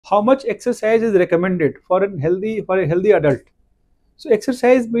how much exercise is recommended for a healthy adult? So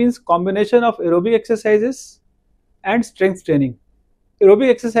exercise means combination of aerobic exercises and strength training. Aerobic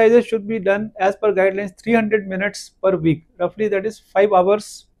exercises should be done as per guidelines 300 minutes per week, roughly that is 5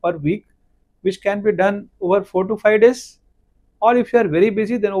 hours per week, which can be done over 4 to 5 days, or if you are very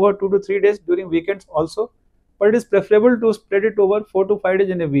busy then over 2 to 3 days during weekends also, but it is preferable to spread it over 4 to 5 days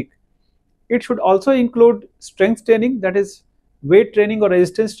in a week. It should also include strength training, that is weight training or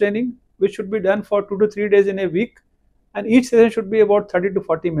resistance training, which should be done for 2 to 3 days in a week, and each session should be about 30 to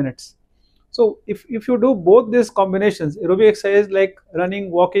 40 minutes. So if you do both these combinations, aerobic exercise like running,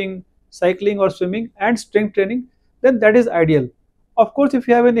 walking, cycling or swimming, and strength training, then that is ideal. Of course, if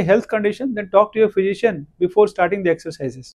you have any health condition, then talk to your physician before starting the exercises.